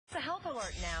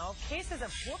alert now. Cases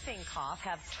of whooping cough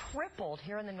have tripled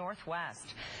here in the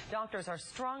Northwest. Doctors are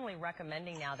strongly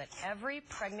recommending now that every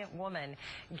pregnant woman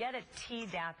get a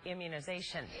Tdap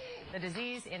immunization. The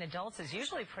disease in adults is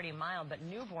usually pretty mild, but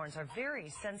newborns are very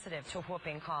sensitive to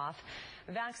whooping cough.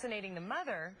 Vaccinating the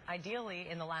mother, ideally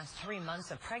in the last 3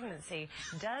 months of pregnancy,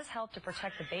 does help to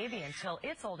protect the baby until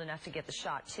it's old enough to get the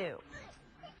shot, too.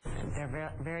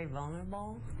 They're very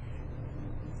vulnerable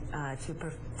to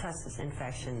pertussis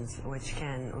infections, which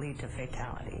can lead to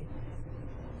fatality.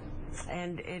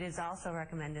 And it is also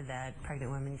recommended that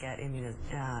pregnant women get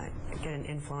an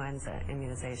influenza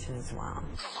immunization as well.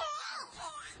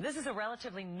 This is a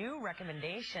relatively new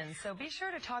recommendation, so be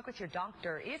sure to talk with your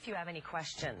doctor if you have any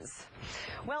questions.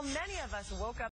 Well, many of us woke up